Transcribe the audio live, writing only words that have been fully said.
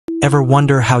Ever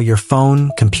wonder how your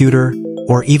phone, computer,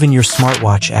 or even your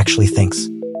smartwatch actually thinks?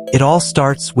 It all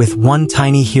starts with one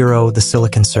tiny hero, the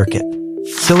silicon circuit.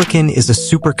 Silicon is a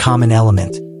super common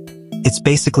element. It's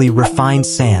basically refined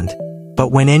sand,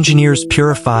 but when engineers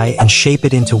purify and shape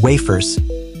it into wafers,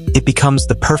 it becomes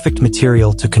the perfect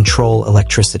material to control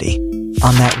electricity.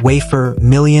 On that wafer,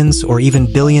 millions or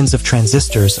even billions of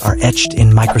transistors are etched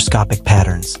in microscopic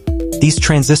patterns. These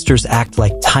transistors act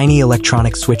like tiny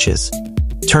electronic switches,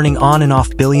 turning on and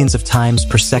off billions of times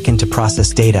per second to process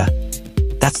data.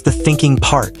 That's the thinking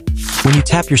part. When you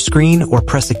tap your screen or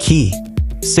press a key,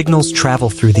 signals travel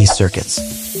through these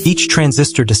circuits. Each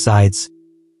transistor decides,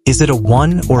 is it a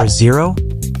 1 or a 0?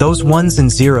 Those ones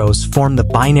and zeros form the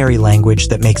binary language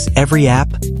that makes every app,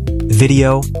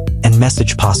 video, and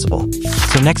message possible.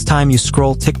 So next time you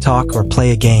scroll TikTok or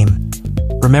play a game,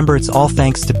 remember it's all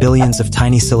thanks to billions of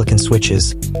tiny silicon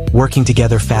switches working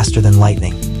together faster than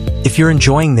lightning. If you're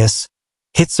enjoying this,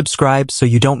 hit subscribe so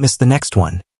you don't miss the next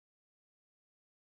one.